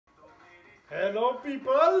Hello,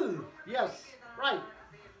 people. Yes, right.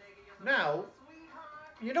 Now,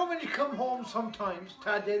 you know when you come home sometimes,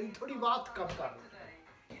 Tajeri thodi baat kam kar.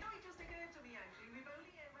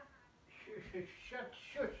 Shut.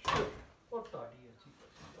 What are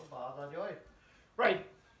you? Right.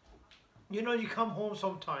 You know you come home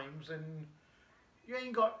sometimes and you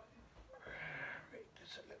ain't got. Wait,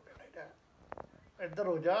 just a little bit like that. Idhar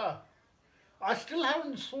ho ja. I still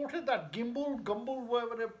haven't sorted that gumball,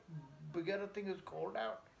 whatever the beginner thing is called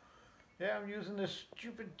out. Yeah, I'm using this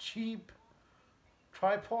stupid cheap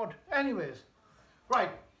tripod. Anyways,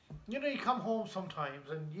 right. You know, you come home sometimes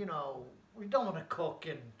and, we don't want to cook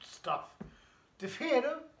and stuff. The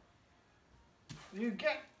theater, you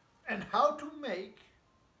get, and how to make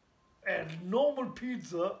a normal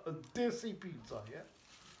pizza, a Desi pizza, yeah?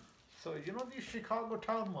 So, these Chicago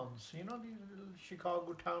town ones, these little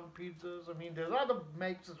Chicago town pizzas. I mean, there's other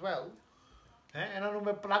makes as well. And I know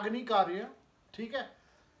मैं plug नहीं कर रही ठीक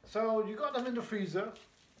So you got them in the freezer.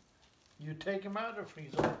 You take them out of the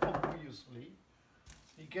freezer, obviously.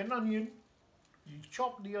 You get an onion. You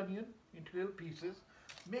chop the onion into little pieces.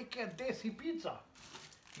 Make a Desi pizza.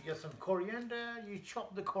 You get some coriander. You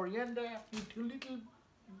chop the coriander into little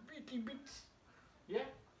bitty bits. Yeah.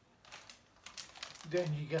 Then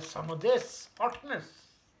you get some of this hotness.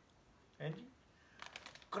 And you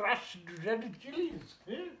crushed red chilies.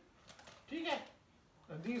 Yeah?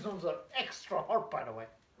 And these ones are extra hot, by the way.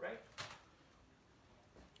 Right?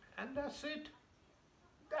 And that's it.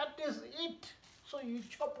 That is it. So you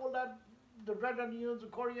chop all that, the red onions, the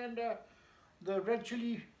coriander, the red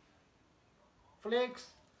chili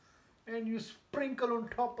flakes, and you sprinkle on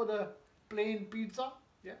top of the plain pizza.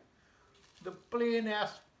 Yeah? The plain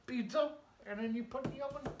ass pizza. And then you put in the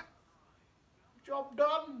oven. Job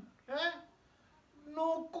done. Eh?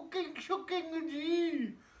 No cooking,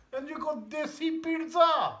 gee. And you got Desi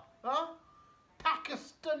pizza. Huh?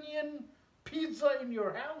 Pakistani pizza in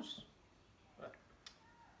your house.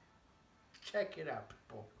 Check it out,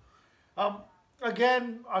 people.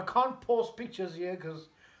 Again, I can't post pictures here because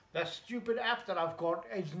that stupid app that I've got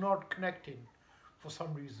is not connecting for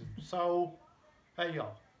some reason. So, hey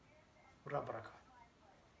y'all. Rabaraka.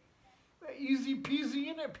 Easy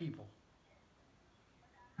peasy, innit, people?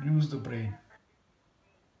 Use the brain.